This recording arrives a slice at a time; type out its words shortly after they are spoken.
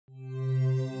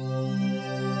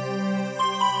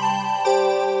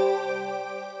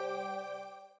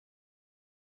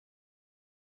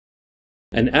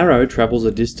An arrow travels a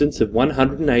distance of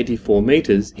 184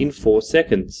 meters in 4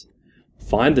 seconds.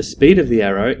 Find the speed of the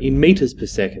arrow in meters per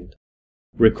second.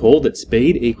 Recall that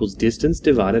speed equals distance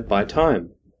divided by time.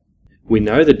 We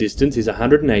know the distance is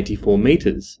 184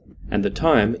 meters, and the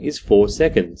time is 4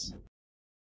 seconds.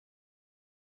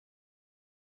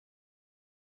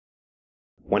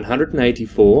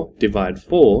 184 divided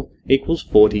 4 equals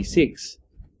 46.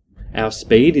 Our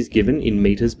speed is given in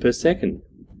meters per second.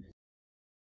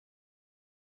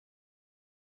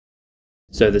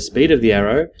 So the speed of the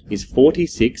arrow is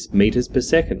 46 meters per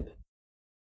second.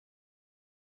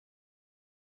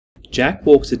 Jack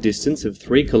walks a distance of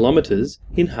 3 kilometers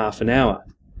in half an hour.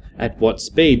 At what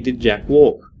speed did Jack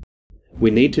walk? We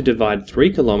need to divide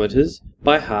 3 kilometers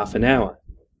by half an hour.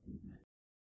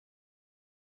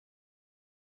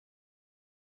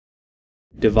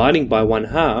 Dividing by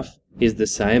 1/2 is the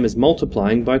same as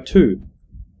multiplying by 2.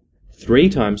 3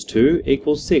 times 2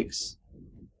 equals 6.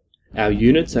 Our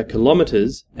units are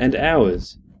kilometers and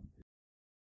hours.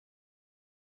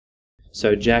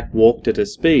 So Jack walked at a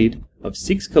speed of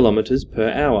 6 kilometers per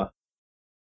hour.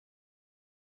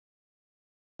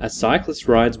 A cyclist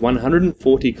rides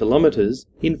 140 kilometers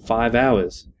in 5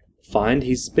 hours. Find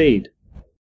his speed.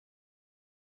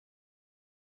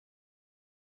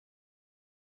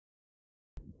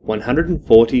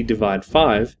 (140 divided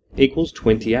 5 equals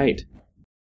 28.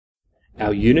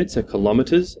 Our units are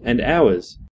kilometers and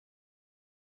hours.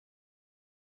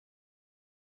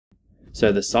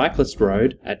 So the cyclist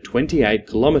rode at 28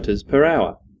 kilometers per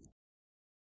hour.